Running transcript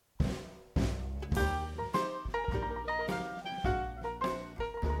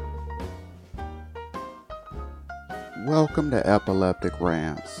Welcome to Epileptic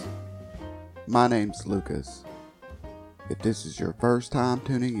Rants. My name's Lucas. If this is your first time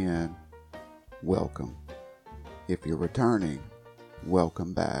tuning in, welcome. If you're returning,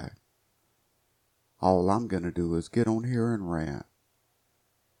 welcome back. All I'm going to do is get on here and rant.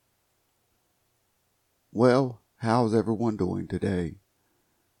 Well, how's everyone doing today?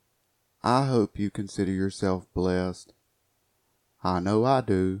 I hope you consider yourself blessed. I know I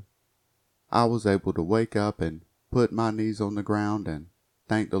do. I was able to wake up and put my knees on the ground and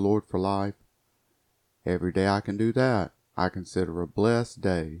thank the Lord for life. Every day I can do that, I consider a blessed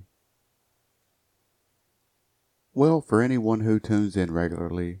day. Well, for anyone who tunes in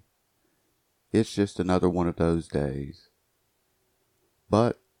regularly, it's just another one of those days.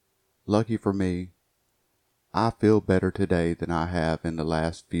 But, lucky for me, I feel better today than I have in the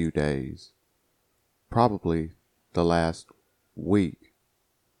last few days. Probably the last week,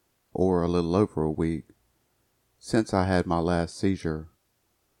 or a little over a week, since I had my last seizure.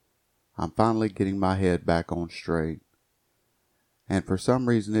 I'm finally getting my head back on straight. And for some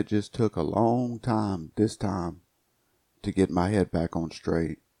reason it just took a long time this time to get my head back on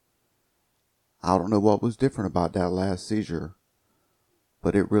straight. I don't know what was different about that last seizure,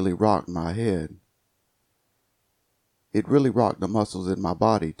 but it really rocked my head. It really rocked the muscles in my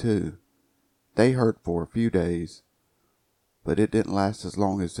body too. They hurt for a few days, but it didn't last as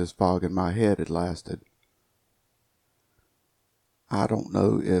long as this fog in my head had lasted. I don't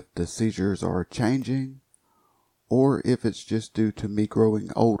know if the seizures are changing or if it's just due to me growing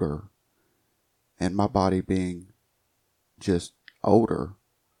older and my body being just older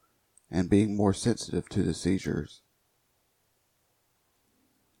and being more sensitive to the seizures.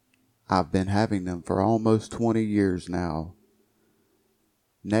 I've been having them for almost 20 years now.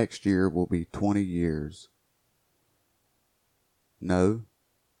 Next year will be 20 years. No,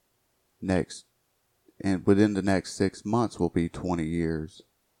 and within the next 6 months will be 20 years.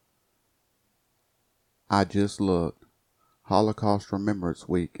 I just looked. Holocaust Remembrance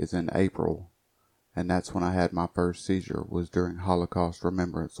Week is in April, and that's when I had my first seizure, was during Holocaust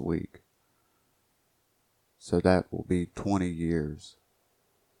Remembrance Week. So that will be 20 years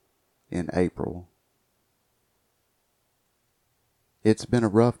in April. It's been a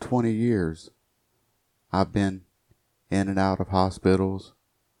rough 20 years. I've been in and out of hospitals.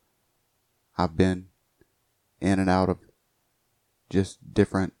 I've been in and out of just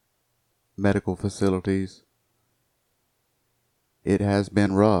different medical facilities. It has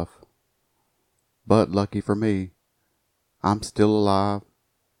been rough, but lucky for me, I'm still alive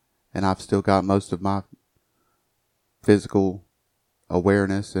and I've still got most of my physical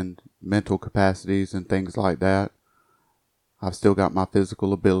awareness and mental capacities and things like that. I've still got my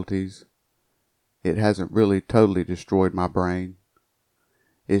physical abilities. It hasn't really totally destroyed my brain.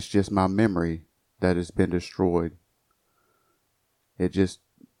 It's just my memory that has been destroyed. It just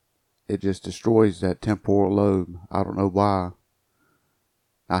destroys that temporal lobe. I don't know why.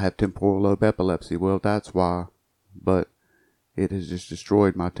 I have temporal lobe epilepsy. Well, that's why. But it has just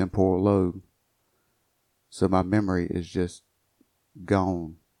destroyed my temporal lobe. So my memory is just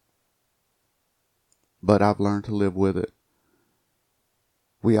gone. But I've learned to live with it.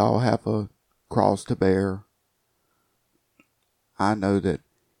 We all have a cross to bear. I know that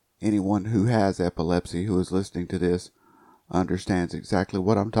anyone who has epilepsy who is listening to this understands exactly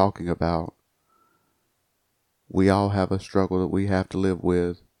what I'm talking about. We all have a struggle that we have to live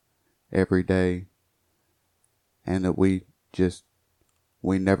with every day, and that we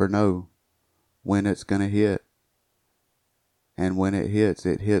never know when it's going to hit. And when it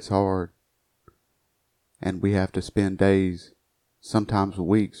hits hard. And we have to spend days, sometimes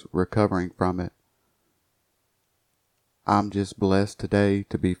weeks, recovering from it. I'm just blessed today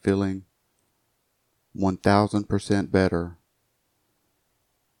to be feeling 1000% better,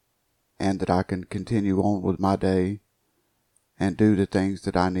 and that I can continue on with my day and do the things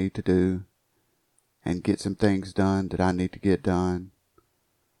that I need to do and get some things done that I need to get done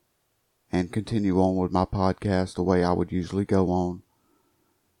and continue on with my podcast the way I would usually go on.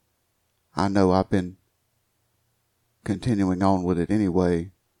 I know I've been continuing on with it anyway,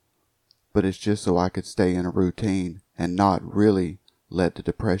 but it's just so I could stay in a routine and not really let the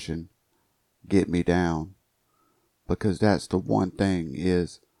depression get me down. Because that's the one thing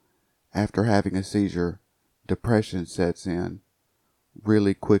is, after having a seizure, depression sets in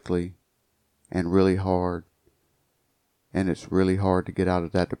really quickly and really hard. And it's really hard to get out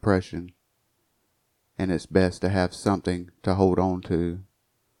of that depression. And it's best to have something to hold on to,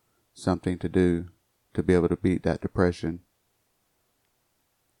 something to do to be able to beat that depression.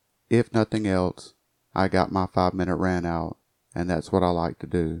 If nothing else, I got my 5-minute rant out, and that's what I like to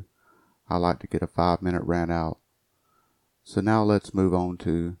do. I like to get a 5-minute rant out. So now let's move on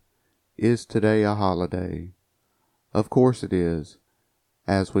to, is today a holiday? Of course it is.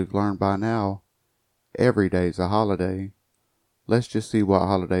 As we've learned by now, every day's a holiday. Let's just see what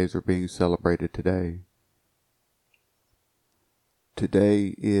holidays are being celebrated today.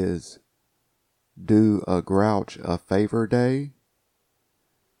 Today is Do a Grouch a Favor Day,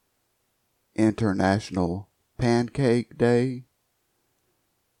 International Pancake Day,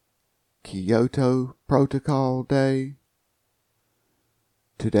 Kyoto Protocol Day.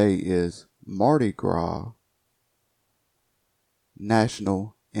 Today is Mardi Gras,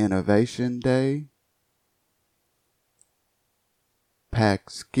 National Innovation Day,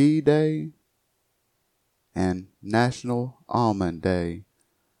 Pack Ski Day, and National Almond Day.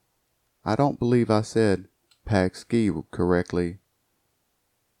 I don't believe I said Pack Ski correctly.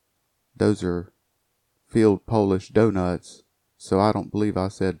 Those are filled Polish donuts, so I don't believe I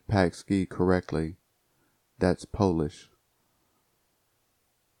said Pack Ski correctly. That's Polish.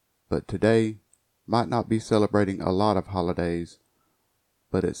 But today might not be celebrating a lot of holidays,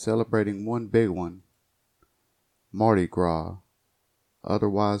 but it's celebrating one big one, Mardi Gras,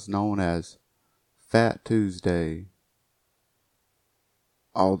 otherwise known as Fat Tuesday.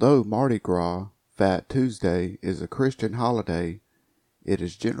 Although Mardi Gras, Fat Tuesday, is a Christian holiday, it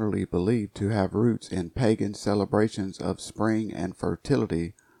is generally believed to have roots in pagan celebrations of spring and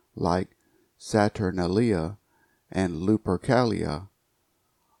fertility like Saturnalia and Lupercalia,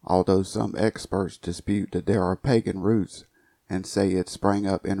 although some experts dispute that there are pagan roots and say it sprang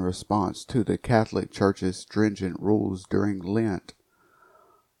up in response to the Catholic Church's stringent rules during Lent.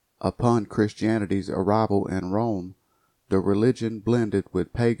 Upon Christianity's arrival in Rome, the religion blended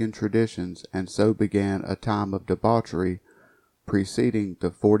with pagan traditions, and so began a time of debauchery preceding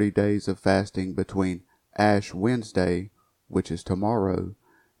the 40 days of fasting between Ash Wednesday, which is tomorrow,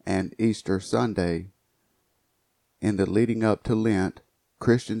 and Easter Sunday. In the leading up to Lent,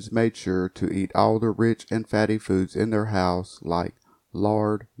 Christians made sure to eat all the rich and fatty foods in their house like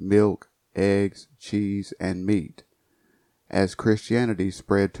lard, milk, eggs, cheese, and meat. As Christianity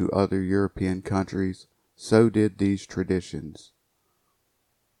spread to other European countries, so did these traditions.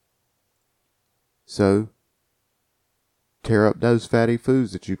 So, tear up those fatty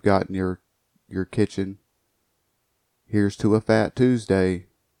foods that you've got in your kitchen. Here's to a Fat Tuesday.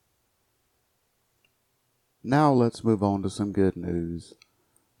 Now let's move on to some good news.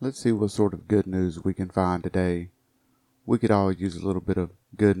 Let's see what sort of good news we can find today. We could all use a little bit of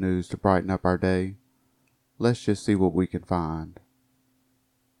good news to brighten up our day. Let's just see what we can find.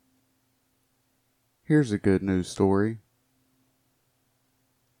 Here's a good news story.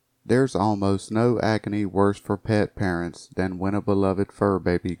 There's almost no agony worse for pet parents than when a beloved fur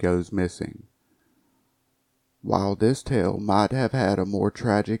baby goes missing. While this tale might have had a more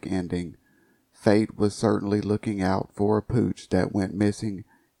tragic ending, fate was certainly looking out for a pooch that went missing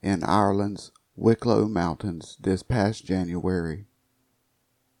in Ireland's Wicklow Mountains this past January.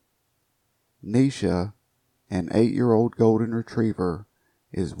 Nisha, an 8-year-old golden retriever,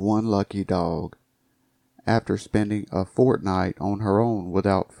 is one lucky dog. After spending a fortnight on her own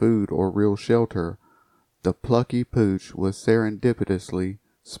without food or real shelter, the plucky pooch was serendipitously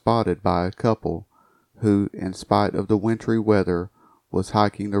spotted by a couple who, in spite of the wintry weather, was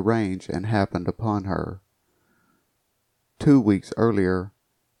hiking the range and happened upon her. 2 weeks earlier,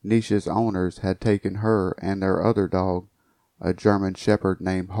 Nisha's owners had taken her and their other dog, a German shepherd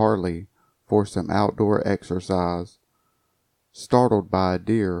named Harley, for some outdoor exercise. Startled by a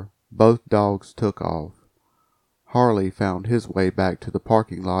deer, both dogs took off. Harley found his way back to the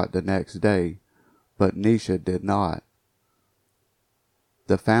parking lot the next day, but Nisha did not.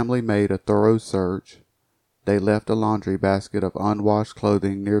 The family made a thorough search. They left a laundry basket of unwashed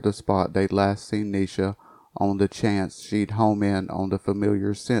clothing near the spot they'd last seen Nisha on the chance she'd home in on the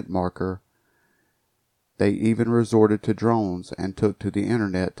familiar scent marker. They even resorted to drones and took to the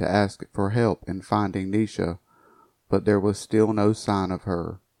internet to ask for help in finding Nisha, but there was still no sign of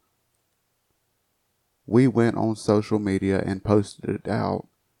her. We went on social media and posted it out.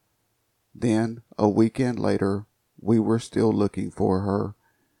 Then, a weekend later, we were still looking for her.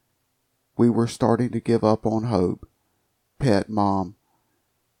 We were starting to give up on hope. Pet mom,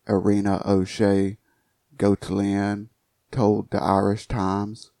 Irina O'Shea Gautelian, told the Irish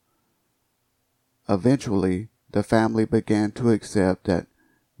Times. Eventually, the family began to accept that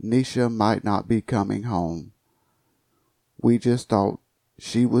Nisha might not be coming home. We just thought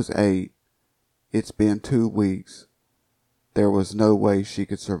she was 8. It's been 2 weeks. There was no way she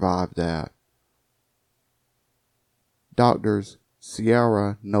could survive that. Doctors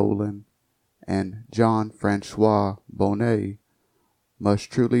Ciara Nolan and Jean-Francois Bonnet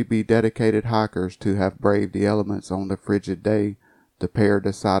must truly be dedicated hikers to have braved the elements on the frigid day the pair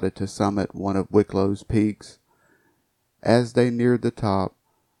decided to summit one of Wicklow's peaks. As they neared the top,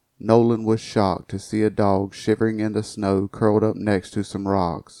 Nolan was shocked to see a dog shivering in the snow curled up next to some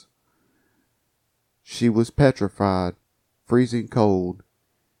rocks. She was petrified, freezing cold.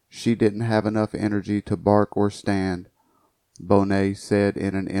 She didn't have enough energy to bark or stand, Bonet said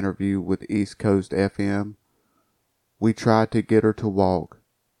in an interview with East Coast FM. We tried to get her to walk.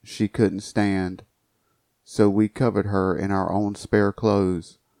 She couldn't stand. So we covered her in our own spare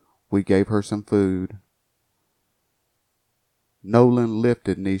clothes. We gave her some food. Nolan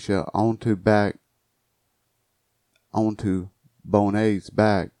lifted Nisha onto Bonet's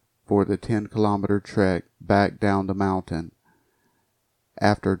back for the 10-kilometer trek back down the mountain.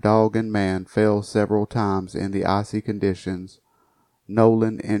 After dog and man fell several times in the icy conditions,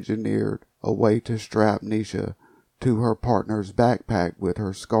 Nolan engineered a way to strap Nisha to her partner's backpack with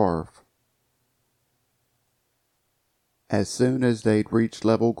her scarf. As soon as they'd reached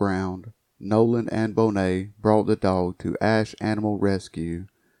level ground, Nolan and Bonet brought the dog to Ash Animal Rescue.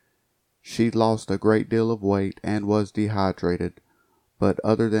 She'd lost a great deal of weight and was dehydrated, but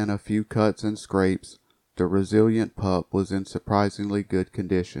other than a few cuts and scrapes, the resilient pup was in surprisingly good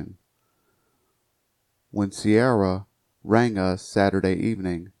condition. When Sierra rang us Saturday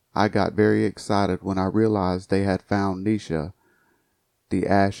evening, I got very excited when I realized they had found Nisha, the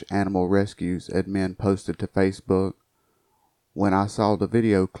Ash Animal Rescue's admin posted to Facebook. When I saw the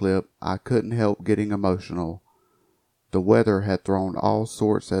video clip, I couldn't help getting emotional. The weather had thrown all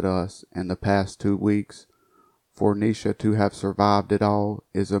sorts at us in the past 2 weeks. For Nisha to have survived it all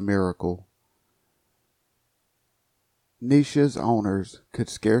is a miracle. Nisha's owners could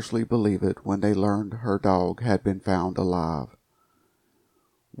scarcely believe it when they learned her dog had been found alive.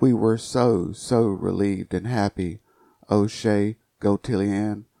 We were so relieved and happy, O'Shea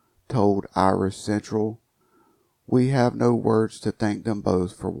Gotillian told Irish Central. We have no words to thank them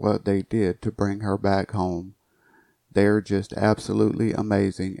both for what they did to bring her back home. They're just absolutely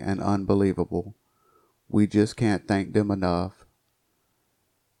amazing and unbelievable. We just can't thank them enough.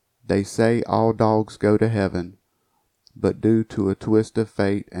 They say all dogs go to heaven, but due to a twist of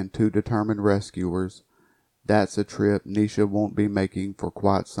fate and 2 determined rescuers, that's a trip Nisha won't be making for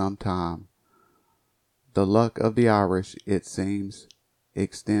quite some time. The luck of the Irish, it seems,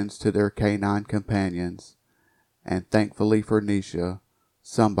 extends to their canine companions, and thankfully for Nisha,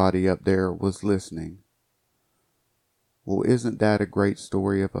 somebody up there was listening. Well, isn't that a great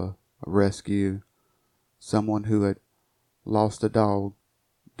story of a rescue? Someone who had lost a dog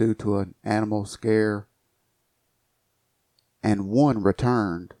due to an animal scare, and one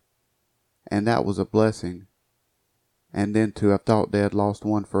returned, and that was a blessing. And then to have thought they had lost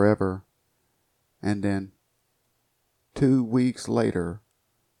one forever, and then 2 weeks later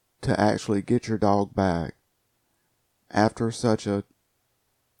to actually get your dog back after such a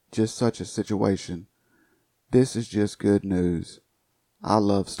situation. This is just good news. I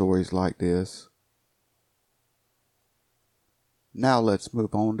love stories like this. Now let's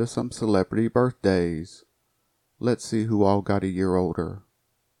move on to some celebrity birthdays. Let's see who all got a year older.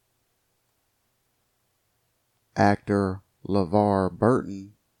 Actor LeVar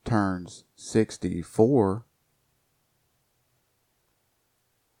Burton turns 64.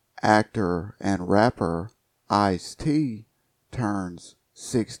 Actor and rapper Ice-T turns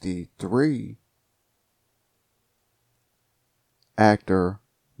 63. Actor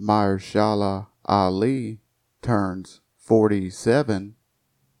Mahershala Ali turns 47.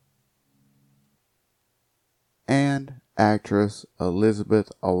 And actress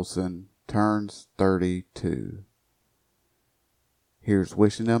Elizabeth Olsen turns 32. Here's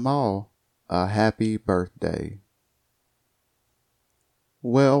wishing them all a happy birthday.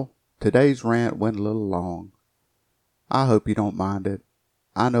 Well, today's rant went a little long. I hope you don't mind it.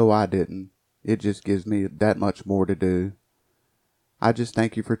 I know I didn't. It just gives me that much more to do. I just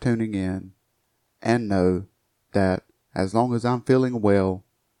thank you for tuning in, and know that as long as I'm feeling well,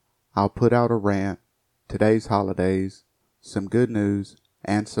 I'll put out a rant, today's holidays, some good news,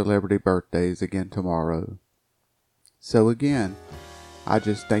 and celebrity birthdays again tomorrow. So again, I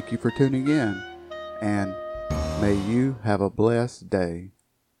just thank you for tuning in, and may you have a blessed day.